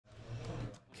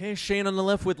Okay, Shane on the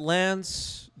left with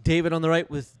Lance. David on the right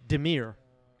with Dimir.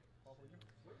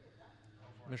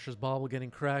 Mishra's Bobble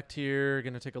getting cracked here.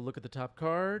 Going to take a look at the top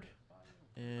card.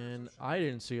 And I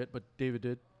didn't see it, but David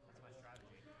did.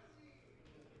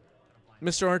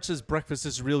 Mr. Arch's Breakfast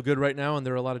is real good right now, and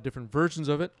there are a lot of different versions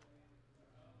of it.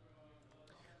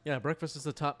 Yeah, Breakfast is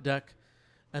the top deck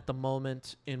at the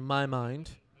moment, in my mind.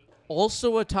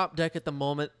 Also a top deck at the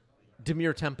moment,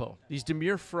 Dimir Tempo. These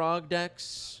Dimir Frog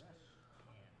decks,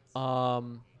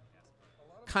 kind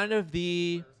of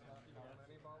the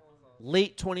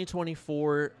late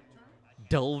 2024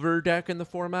 Delver deck in the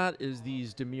format is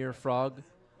these Dimir Frog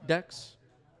decks.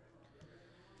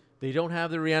 They don't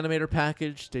have the Reanimator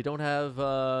package. They don't have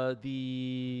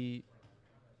the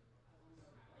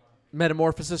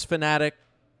Metamorphosis Fanatic.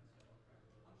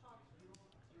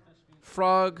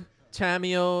 Frog,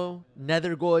 Tameo,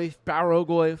 Nethergoyf,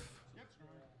 Barrowgoyf,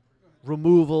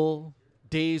 Removal,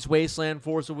 Daze, Wasteland,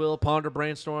 Force of Will, Ponder,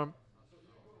 Brainstorm.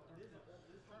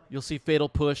 You'll see Fatal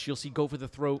Push. You'll see Go for the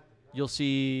Throat. You'll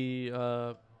see...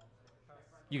 you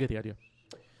get the idea.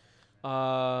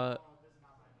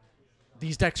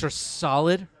 These decks are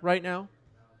solid right now.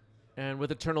 And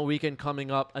with Eternal Weekend coming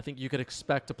up, I think you could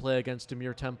expect to play against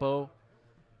Dimir Tempo.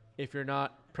 If you're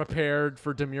not prepared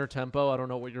for Dimir Tempo, I don't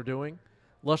know what you're doing.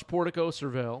 Lush Portico,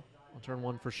 Surveil. On turn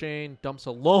 1 for Shane. Dumps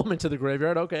a Loam into the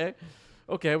graveyard. Okay.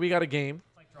 Okay, we got a game.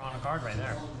 It's like drawing a card right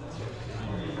there.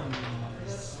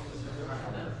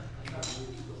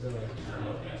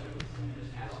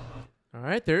 All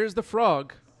right, there's the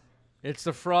frog. It's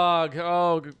the frog.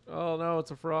 Oh no,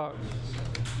 it's a frog.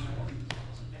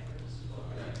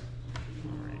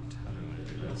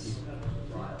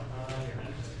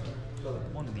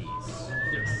 One of these.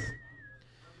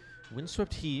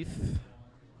 Windswept Heath.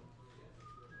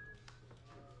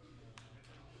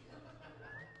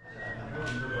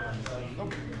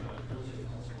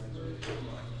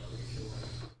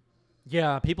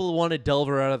 Yeah, people wanted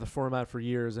Delver out of the format for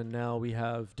years, and now we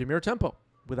have Dimir Tempo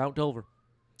without Delver.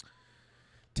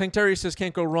 Tank Terry says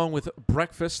can't go wrong with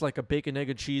breakfast like a bacon, egg,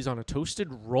 and cheese on a toasted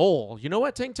roll. You know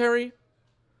what, Tank Terry?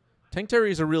 Tank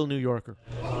Terry is a real New Yorker.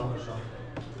 Yeah,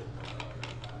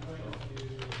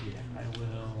 I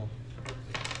will.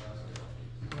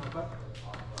 I'm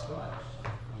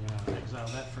gonna exile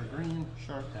that for green,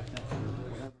 sharp, tap that for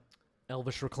whatever.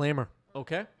 Elvish Reclaimer.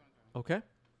 Okay. Okay.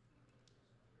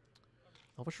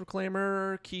 Elvish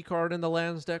Reclaimer, key card in the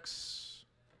lands decks.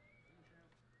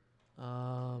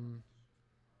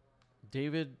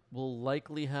 David will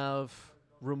likely have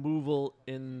removal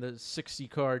in the 60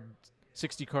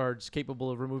 cards capable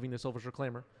of removing this Elvish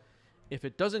Reclaimer. If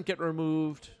it doesn't get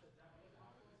removed,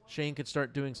 Shane could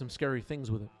start doing some scary things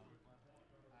with it.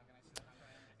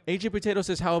 AJ Potato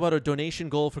says, how about a donation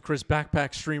goal for Chris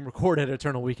Backpack stream recorded at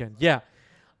Eternal Weekend? Yeah.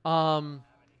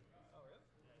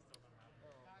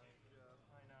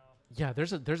 Yeah,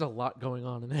 there's a lot going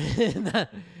on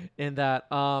in that.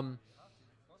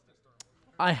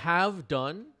 I have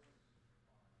done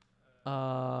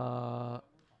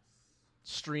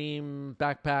stream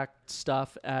backpack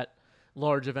stuff at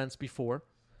large events before.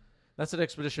 That's an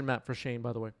expedition map for Shane,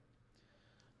 by the way.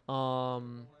 I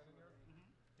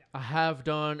have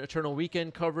done Eternal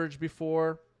Weekend coverage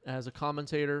before as a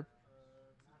commentator.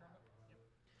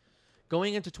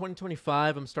 Going into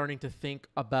 2025, I'm starting to think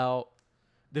about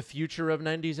the future of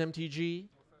 90s MTG,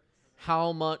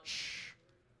 how much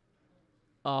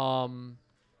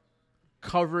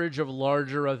coverage of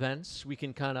larger events we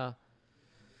can kind of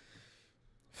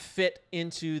fit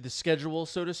into the schedule,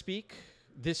 so to speak.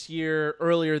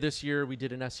 Earlier this year, we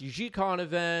did an SCG Con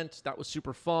event. That was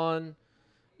super fun.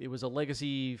 It was a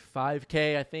Legacy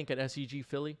 5K, I think, at SCG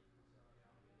Philly.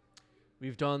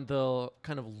 We've done the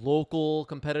kind of local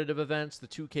competitive events, the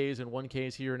 2Ks and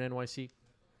 1Ks here in NYC.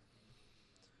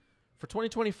 For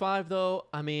 2025, though,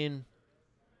 I mean,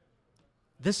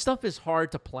 this stuff is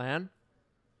hard to plan.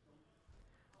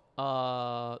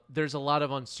 There's a lot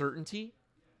of uncertainty.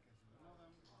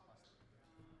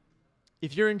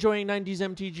 If you're enjoying 90s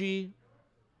MTG,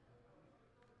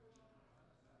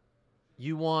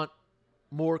 you want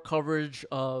more coverage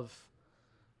of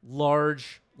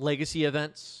large legacy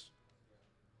events,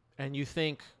 and you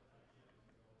think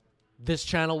this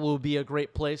channel will be a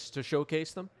great place to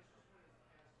showcase them,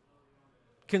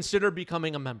 consider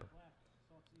becoming a member.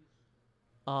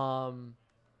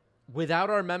 Without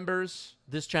our members,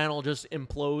 this channel just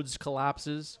implodes,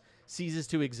 collapses, ceases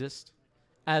to exist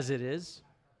as it is.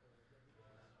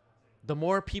 The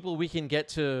more people we can get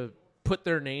to put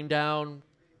their name down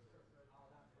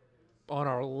on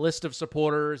our list of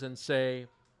supporters and say,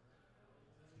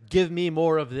 give me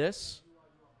more of this,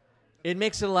 it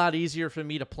makes it a lot easier for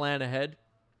me to plan ahead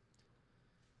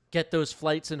get those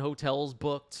flights and hotels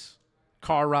booked,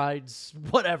 car rides,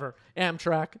 whatever,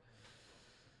 Amtrak,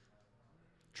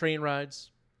 train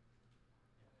rides.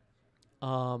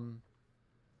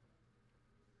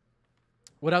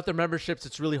 Without their memberships,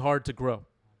 it's really hard to grow.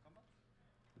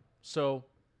 So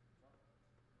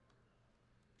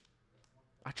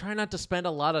I try not to spend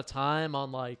a lot of time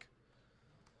on like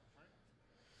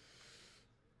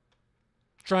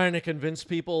trying to convince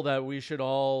people that we should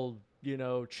all,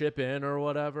 chip in or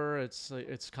whatever.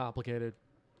 It's complicated.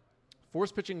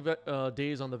 Force pitching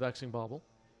days on the Vexing Bauble.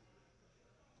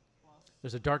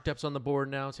 There's a Dark Depths on the board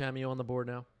now. Tamio on the board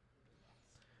now.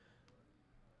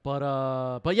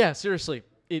 But yeah, seriously,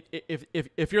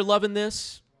 if you're loving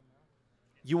this,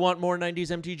 you want more 90s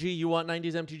MTG, you want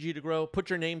 90s MTG to grow, put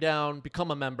your name down,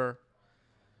 become a member.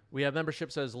 We have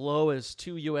memberships as low as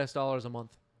 $2 a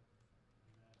month.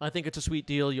 I think it's a sweet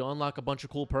deal. You unlock a bunch of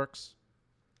cool perks.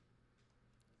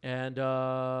 And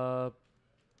yeah,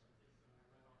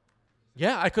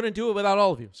 I couldn't do it without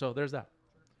all of you. So there's that.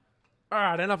 All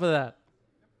right, enough of that.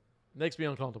 Makes me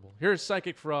uncomfortable. Here's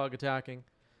Psychic Frog attacking.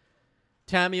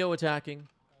 Tamio attacking.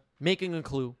 Making a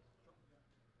clue.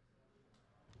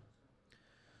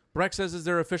 Breck says, is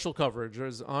there official coverage or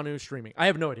is Anu streaming? I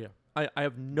have no idea. I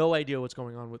have no idea what's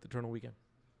going on with Eternal Weekend.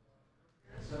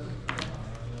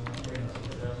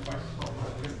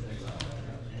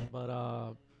 But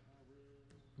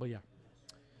yeah.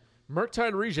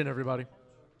 Murktide region, everybody.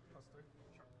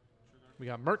 We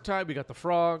got Murktide. We got the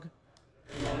Frog.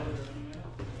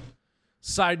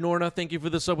 Side Norna, thank you for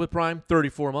the sub with Prime.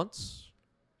 34 months.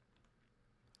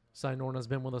 Side Norna's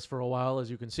been with us for a while,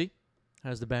 as you can see.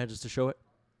 Has the badges to show it.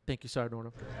 Thank you, Side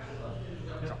Norna.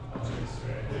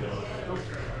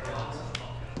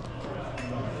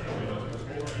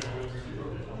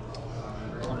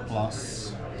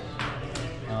 Plus,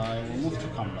 I will move to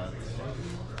combat.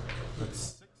 That's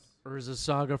 6. Urza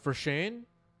Saga for Shane.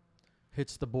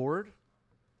 Hits the board.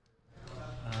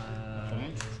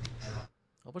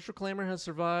 Elvish Reclaimer has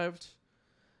survived.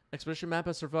 Expedition Map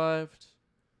has survived.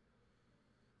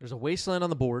 There's a Wasteland on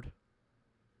the board.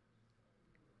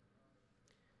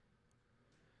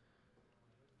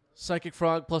 Psychic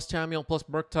Frog plus Tamiel plus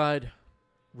Murktide.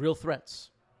 Real threats.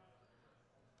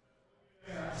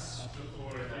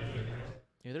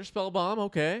 Yeah, there's Spell Bomb.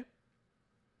 Okay.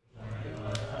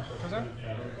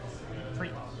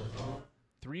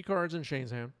 Three cards in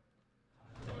Shane's hand.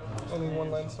 Only one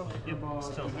land still? Yep,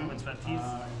 still movement spent teeth.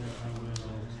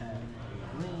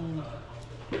 Green.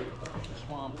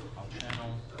 Swamp. I'll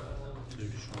channel to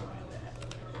destroy that.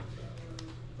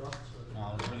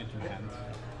 I'll bring it to my hand.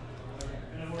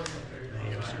 You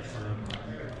gotta search for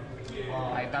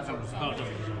It doesn't resolve. Oh,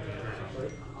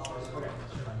 it doesn't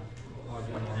resolve.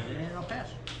 And I'll pass.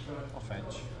 I'll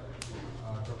fetch.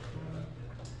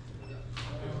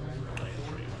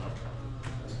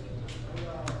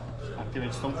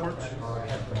 Activate Stoneforge.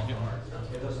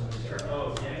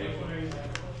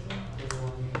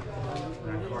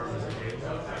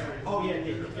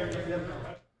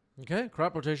 Okay,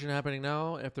 crop rotation happening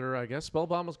now after, I guess,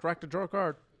 Spellbomb was cracked to draw a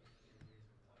card.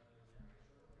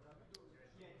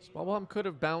 Spellbomb could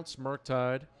have bounced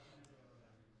Murktide,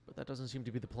 but that doesn't seem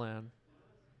to be the plan.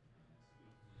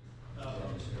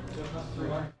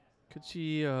 Could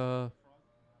see, what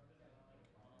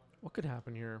could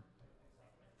happen here?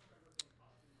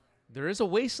 There is a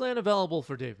Wasteland available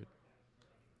for David.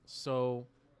 So,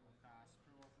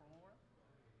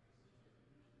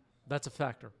 that's a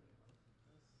factor.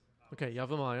 Okay,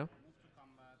 Yavimaya.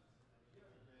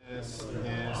 This, and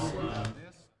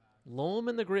this. Loam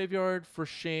in the graveyard for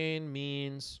Shane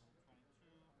means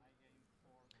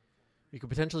you could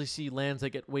potentially see lands that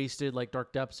get wasted, like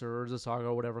Dark Depths or Urza Saga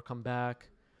or whatever, come back.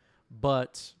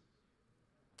 But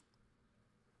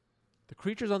the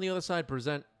creatures on the other side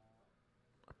present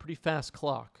a pretty fast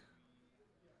clock.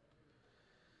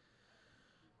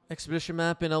 Expedition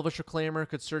Map and Elvish Reclaimer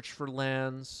could search for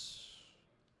lands.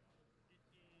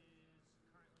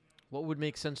 What would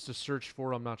make sense to search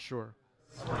for? I'm not sure.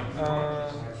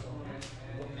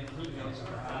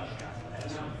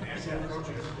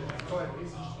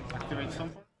 Activate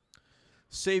Stoneforge.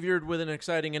 Saviored with an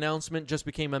exciting announcement. Just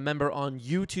became a member on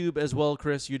YouTube as well,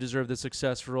 Chris. You deserve the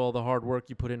success for all the hard work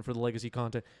you put in for the legacy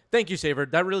content. Thank you,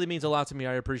 Saviored. That really means a lot to me.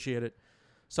 I appreciate it.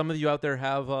 Some of you out there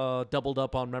have doubled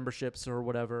up on memberships or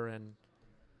whatever, and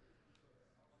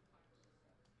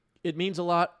it means a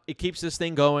lot. It keeps this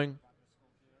thing going.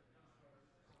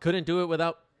 Couldn't do it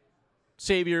without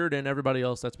Saviored and everybody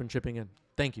else that's been chipping in.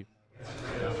 Thank you.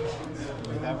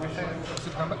 With everything.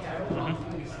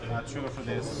 Trigger for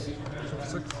this.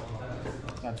 Six.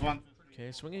 That's one.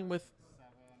 Okay, swinging with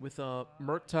with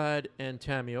Murktide and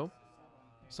Tameo.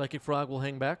 Psychic Frog will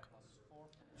hang back.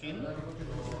 Fin.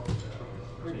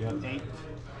 So you have 8.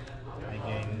 I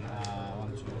gain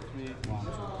 1, 2, 3, 1,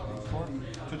 2, 3, 4.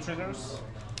 2 triggers.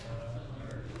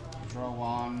 Draw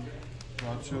 1,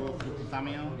 draw 2,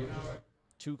 Tameo.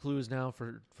 2 clues now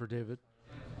for David.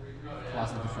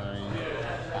 Plus the fairy.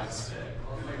 Pass.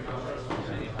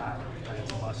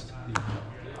 It's a must.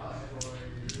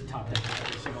 Top deck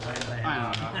every single land that I I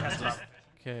have. don't know. That's tough.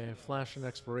 Okay, flash and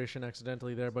expiration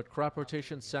accidentally there, but crop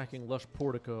rotation, sacking Lush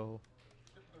Portico.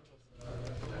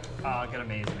 Get a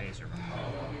maze.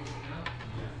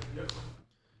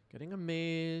 Getting a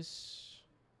maze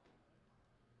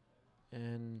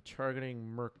and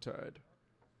targeting Murktide.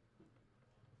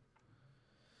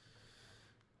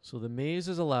 So the maze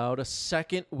is allowed. A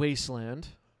second wasteland.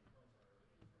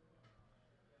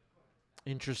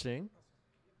 Interesting.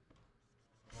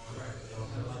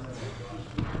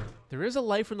 There is a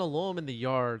life from the loam in the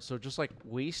yard, so just like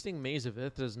wasting Maze of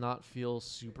Ith does not feel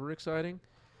super exciting.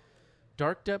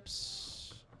 Dark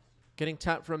Depths getting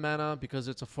tapped for mana because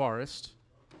it's a forest.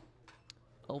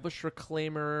 Elvish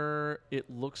Reclaimer, it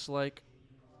looks like.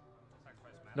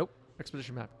 Nope,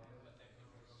 Expedition Map.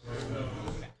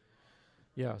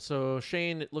 Yeah, so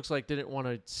Shane, it looks like, didn't want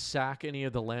to sack any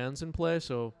of the lands in play,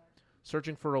 so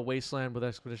searching for a wasteland with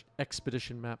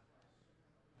Expedition Map.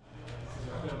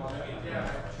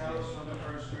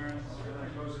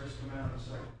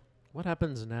 What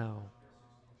happens now?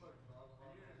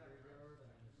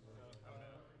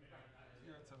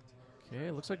 Okay,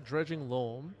 looks like Dredging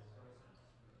Loam.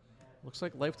 Looks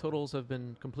like life totals have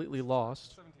been completely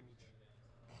lost.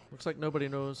 Looks like nobody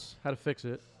knows how to fix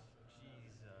it.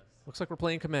 Looks like we're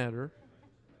playing Commander.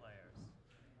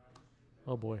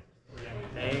 Oh boy.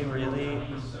 They really.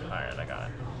 Alright, I got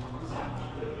it.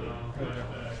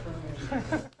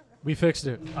 We fixed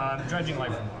it. Dredging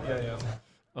life from Yeah.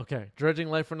 Okay, Dredging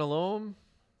Life from the Loam.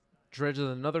 Dredges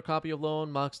another copy of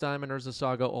Loam. Mox Diamond, Urza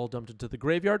Saga, all dumped into the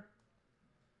graveyard.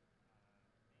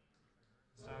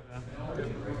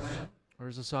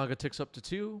 Urza Saga ticks up to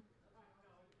 2.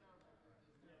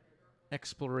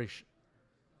 Exploration.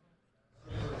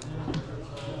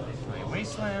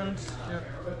 Wasteland.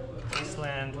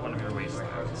 Wasteland, one of your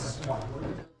wastelands.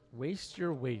 Waste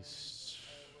your waste.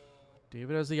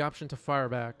 David has the option to fire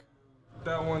back.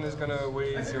 That one is gonna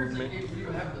waste your maze,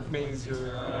 your wasteland maze.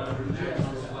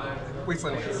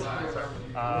 Wasteland maze.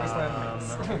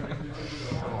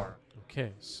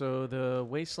 Okay, so the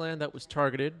wasteland that was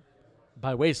targeted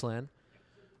by Wasteland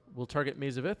will target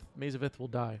Maze of Ith. Maze of Ith will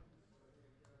die.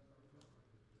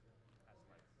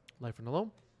 Life from the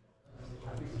Loam.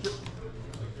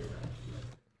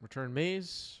 Return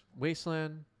Maze,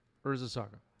 Wasteland, Urza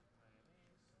Saga.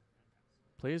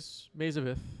 Plays Maze of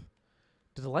Ith.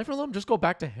 Did the Life from the Loam just go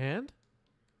back to hand?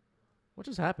 What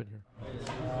just happened here?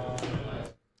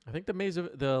 I think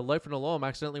the Life from the Loam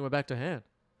accidentally went back to hand.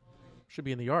 Should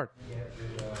be in the yard.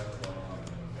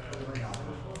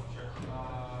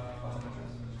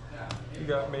 You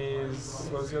got maze.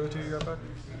 What was the other two you got back?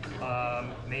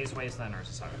 Maze, Wasteland, or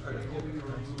Saga.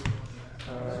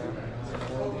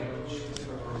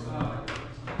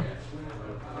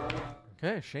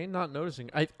 Okay, Shane not noticing.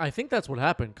 I think that's what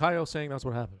happened. Kyle saying that's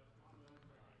what happened.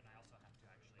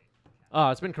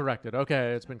 Ah, it's been corrected.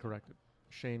 Okay, it's been corrected.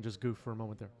 Shane just goofed for a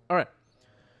moment there. All right,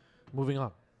 moving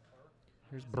on.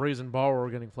 Here's Brazen Borrower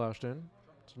getting flashed in.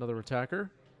 It's another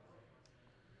attacker.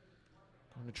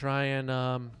 I'm going to try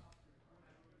and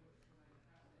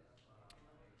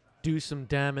do some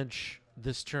damage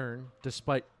this turn,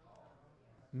 despite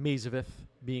Maze of Ith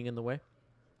being in the way.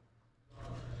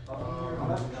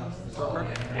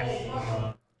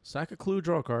 Sack a clue,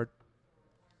 draw a card.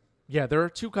 Yeah, there are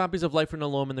 2 copies of Life from the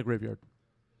Loam in the graveyard.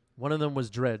 One of them was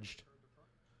dredged.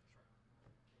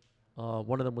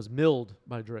 One of them was milled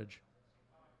by Dredge.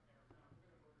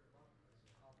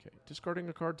 Okay, discarding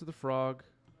a card to the frog.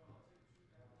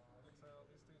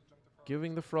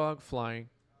 Giving the frog flying.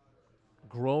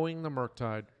 Growing the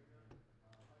Murktide.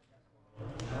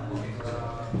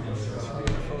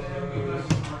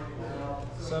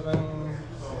 Seven,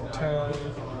 10,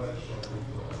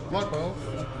 What?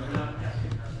 12.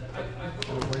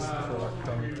 And wasted for what?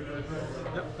 10.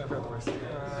 Yep, I've got the waste.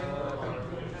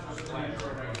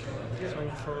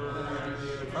 Swing for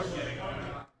 5.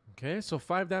 Okay, so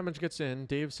 5 damage gets in.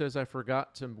 Dave says, I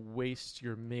forgot to waste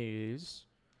your maze.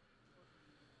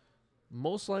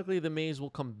 Most likely the maze will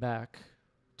come back.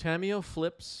 Tameo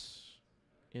flips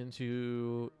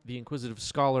into the Inquisitive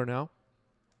Scholar now.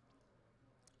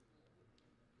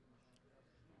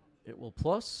 It will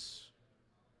plus.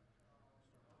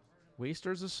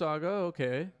 Wasters a Saga,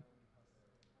 okay.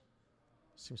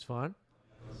 Seems fine.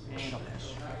 And I'll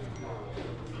pass.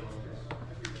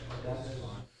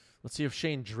 Let's see if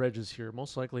Shane dredges here.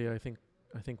 Most likely, I think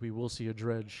we will see a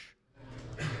dredge.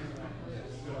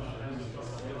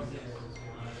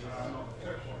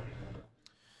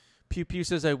 Pew Pew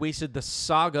says I wasted the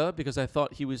Saga because I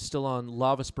thought he was still on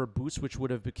Lava Spur Boots, which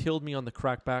would have killed me on the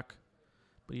crackback.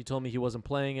 But he told me he wasn't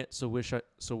playing it, so wish I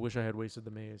had wasted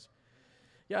the maze.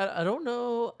 Yeah, I don't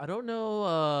know. I don't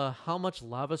know how much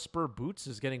Lava Spur Boots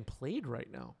is getting played right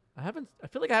now. I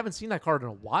feel like I haven't seen that card in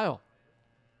a while.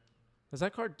 Has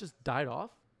that card just died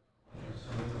off?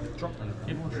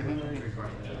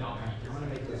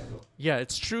 Yeah,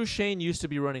 it's true. Shane used to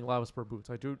be running Lava Spur Boots.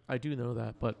 I do know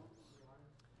that, but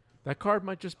that card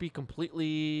might just be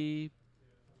completely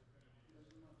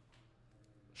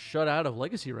shut out of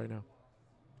Legacy right now.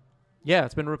 Yeah,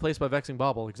 it's been replaced by Vexing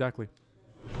Bauble. Exactly.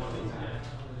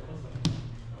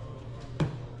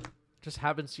 Just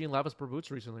haven't seen Lava Spur Boots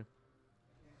recently.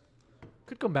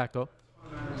 Could come back though.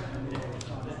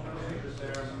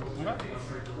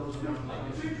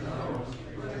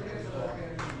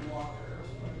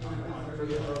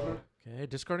 Okay,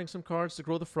 discarding some cards to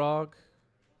grow the frog.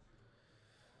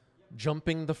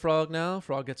 Jumping the frog now.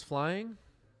 Frog gets flying.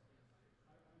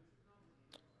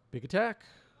 Big attack.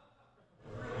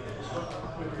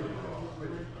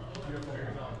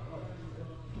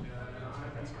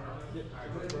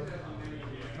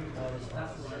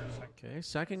 Okay,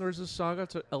 sacking Urza's Saga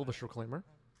to Elvish Reclaimer.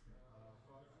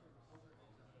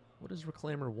 What does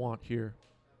Reclaimer want here?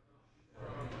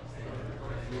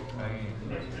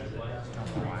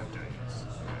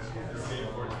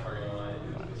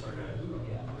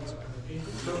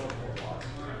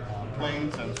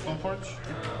 Plains and Stoneforge.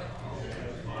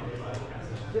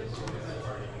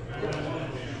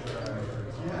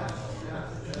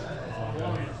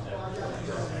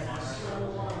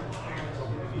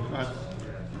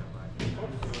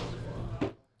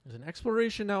 There's an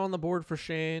exploration now on the board for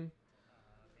Shane.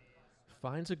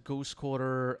 Finds a Ghost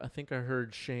Quarter. I think I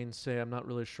heard Shane say, I'm not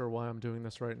really sure why I'm doing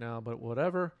this right now, but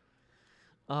whatever.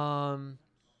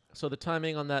 So the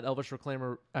timing on that Elvish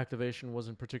Reclaimer activation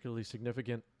wasn't particularly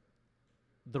significant.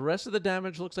 The rest of the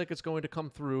damage looks like it's going to come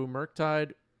through.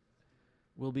 Murktide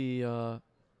will be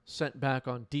sent back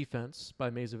on defense by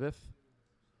Maze of Ith.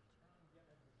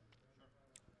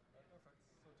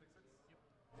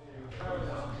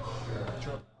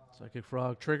 Psychic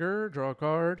Frog trigger, draw a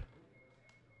card.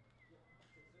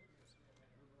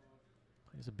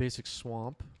 Plays a basic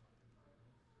swamp.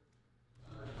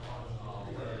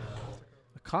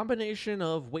 A combination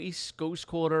of Waste, Ghost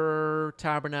Quarter,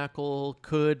 Tabernacle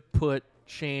could put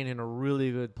Shane in a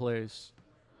really good place.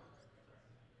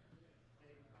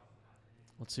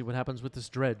 Let's see what happens with this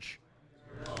dredge.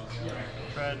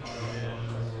 Dredge.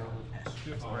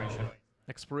 Expiration.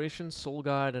 Expiration, Soul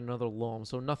Guide, another Loam.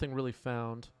 So nothing really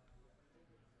found.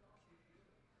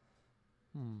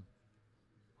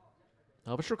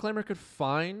 Elvish Reclaimer could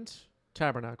find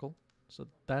Tabernacle, so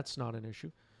that's not an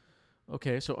issue.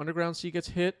 Okay, so Underground Sea gets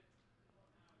hit.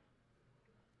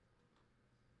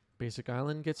 Basic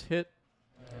Island gets hit.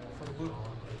 For the blue.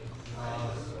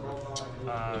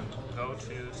 Go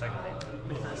to second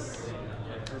phase.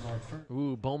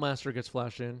 Ooh, Bowmaster gets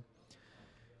flashed in.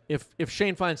 If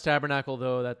Shane finds Tabernacle,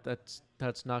 though,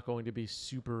 that's not going to be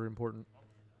super important.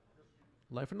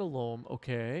 Life in the Loam,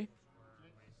 okay.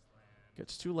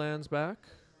 Gets 2 lands back.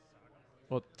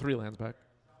 Well, 3 lands back.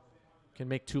 Can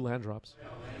make 2 land drops.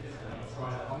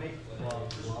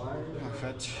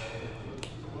 Fetch.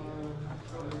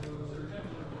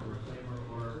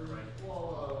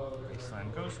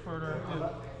 Baseline Ghost Quarter.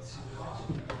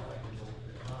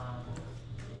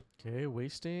 Okay,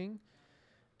 wasting.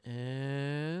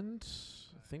 And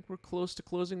I think we're close to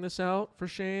closing this out for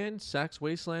Shane. Sacks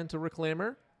Wasteland to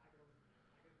Reclaimer.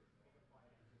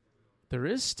 There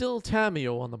is still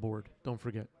Tameo on the board, don't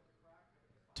forget.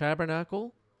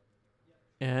 Tabernacle.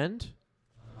 And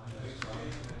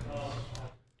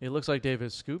it looks like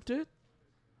David scooped it.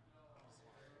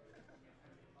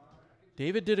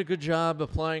 David did a good job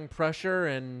applying pressure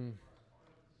and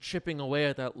chipping away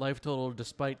at that life total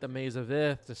despite the Maze of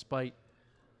Ith, despite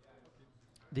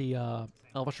the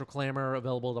Elvish Reclaimer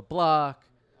available to block.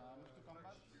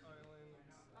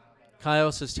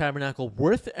 Kyle says Tabernacle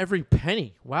worth every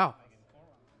penny. Wow.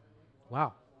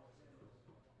 Wow.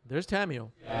 There's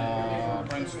Tameo.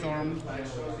 Brainstorm.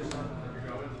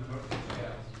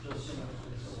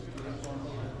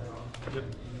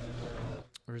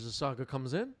 Urza Saga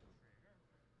comes in.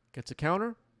 Gets a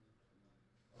counter.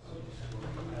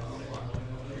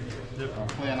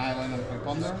 Play an island and play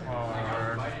Ponder.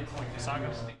 Saga.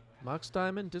 Mox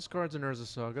Diamond discards an Urza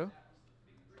Saga.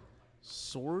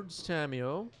 Swords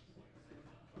Tamio.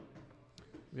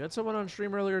 We had someone on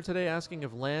stream earlier today asking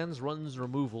if lands runs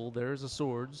removal. There's a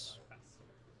Swords.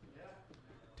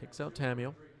 Takes out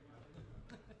Tamio.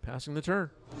 Passing the turn.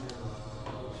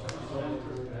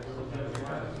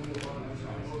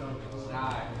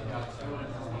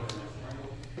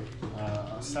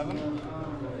 7.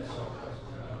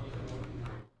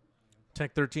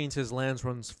 Tech 13 says lands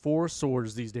runs 4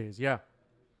 Swords these days. Yeah,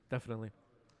 definitely.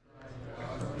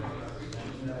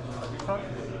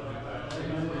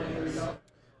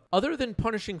 Other than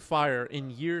punishing fire in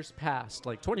years past,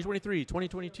 like 2023,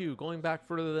 2022, going back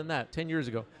further than that, 10 years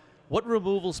ago, what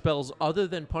removal spells other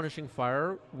than punishing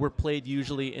fire were played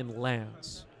usually in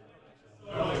lands?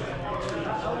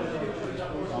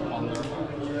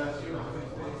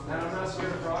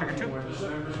 Trigger 2.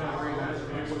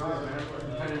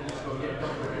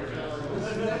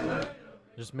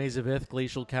 Just Maze of Ith,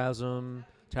 Glacial Chasm,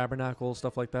 Tabernacle,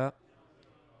 stuff like that.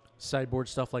 Sideboard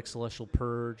stuff like Celestial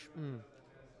Purge.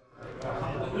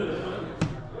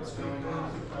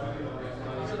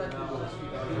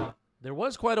 There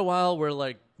was quite a while where,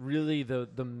 like, really the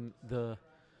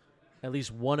at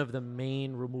least one of the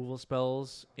main removal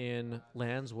spells in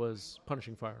lands was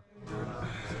Punishing Fire.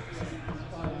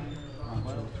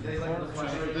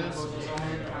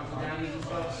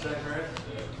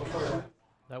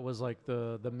 That was like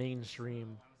the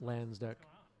mainstream lands deck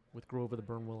with Grove of the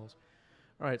Burn Willows.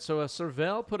 All right, so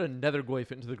Surveil put a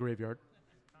Nethergoyf into the graveyard.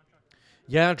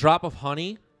 Yeah, Drop of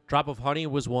Honey. Drop of Honey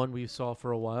was one we saw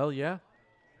for a while, yeah.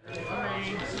 I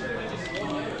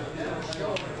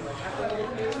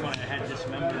had this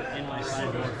member in my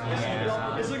sideboard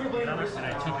and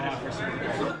I took it out for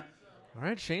some. All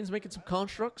right, Shane's making some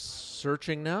constructs.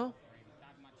 Searching now.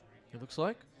 It looks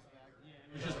like.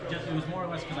 It was more or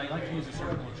less because I like to use a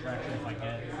circle extraction if I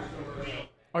can.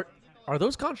 Are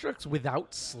those constructs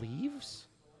without sleeves?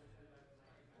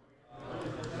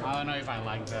 I don't know if I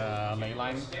like the ley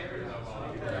line.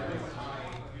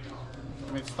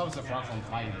 I mean, it stops the frog from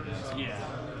flying. Yeah.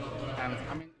 And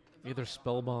I mean, Either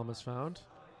Spellbomb is found.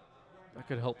 That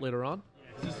could help later on.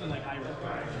 This is like I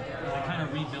kind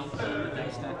of rebuilt the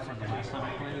deck stack from the last time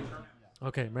I played.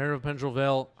 Okay, Mayor of Pendrell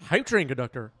Vale. Hype Train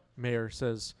Conductor, Mayor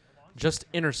says, just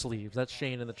inner sleeves. That's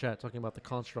Shane in the chat talking about the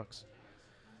constructs.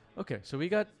 Okay, so we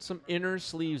got some inner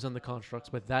sleeves on the constructs,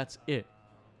 but that's it.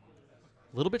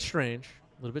 A little bit strange.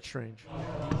 A little bit strange.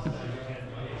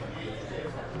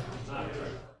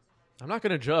 I'm not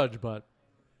going to judge, but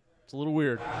it's a little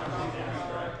weird.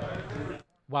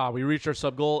 Wow, we reached our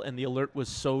sub goal, and the alert was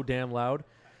so damn loud.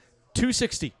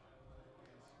 260.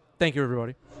 Thank you,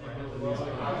 everybody. There's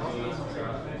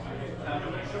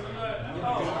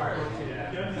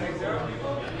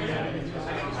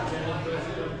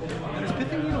a good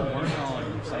thing you don't work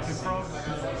on Psychic Frog.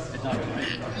 It does,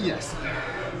 right? yes.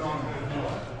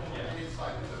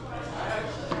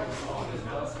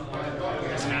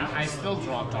 I still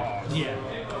dropped off. Yeah.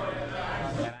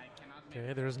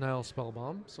 Okay, there's Nile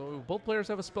Spellbomb. So both players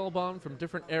have a Spellbomb from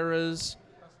different eras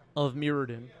of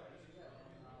Mirrodin.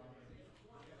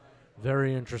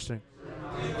 Very interesting.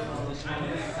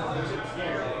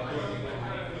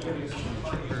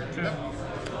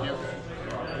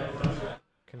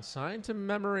 Consigned to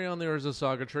memory on the Urza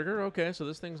Saga trigger. Okay, so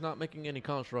this thing's not making any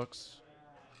constructs.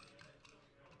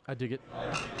 I dig it.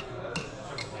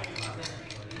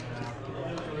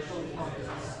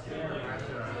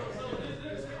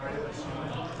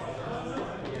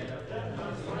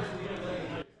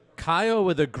 Kaio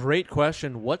with a great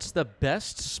question. What's the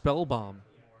best Spellbomb?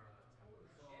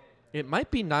 It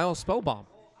might be Nile Spellbomb.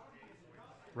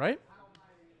 Right?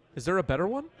 Is there a better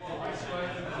one?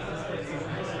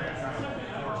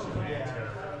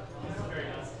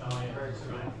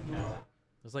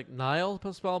 There's like Nile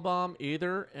Spellbomb,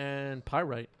 Aether, and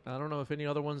Pyrite. I don't know if any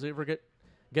other ones ever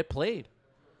get played.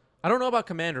 I don't know about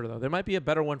Commander, though. There might be a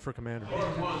better one for Commander.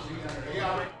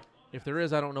 If there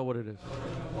is, I don't know what it is.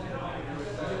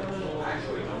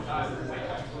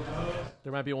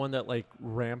 There might be one that, like,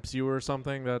 ramps you or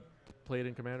something that played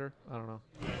in Commander. I don't know.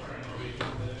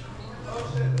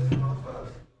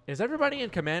 Is everybody in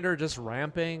Commander just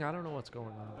ramping? I don't know what's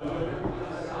going on.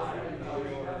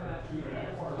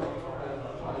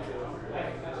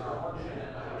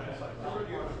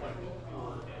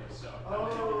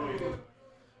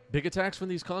 Big attacks from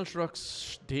these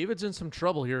constructs. David's in some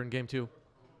trouble here in game 2.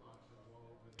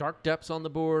 Dark Depths on the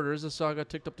board. Urza Saga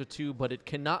ticked up to 2, but it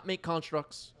cannot make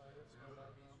constructs.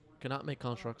 Cannot make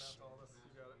constructs.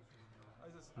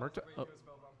 Oh.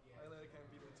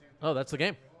 Oh, that's the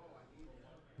game.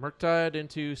 Murktide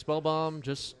into Spellbomb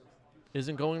just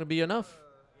isn't going to be enough.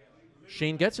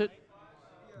 Shane gets it.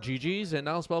 GG's, and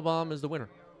now Spellbomb is the winner.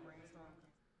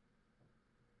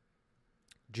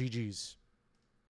 GG's.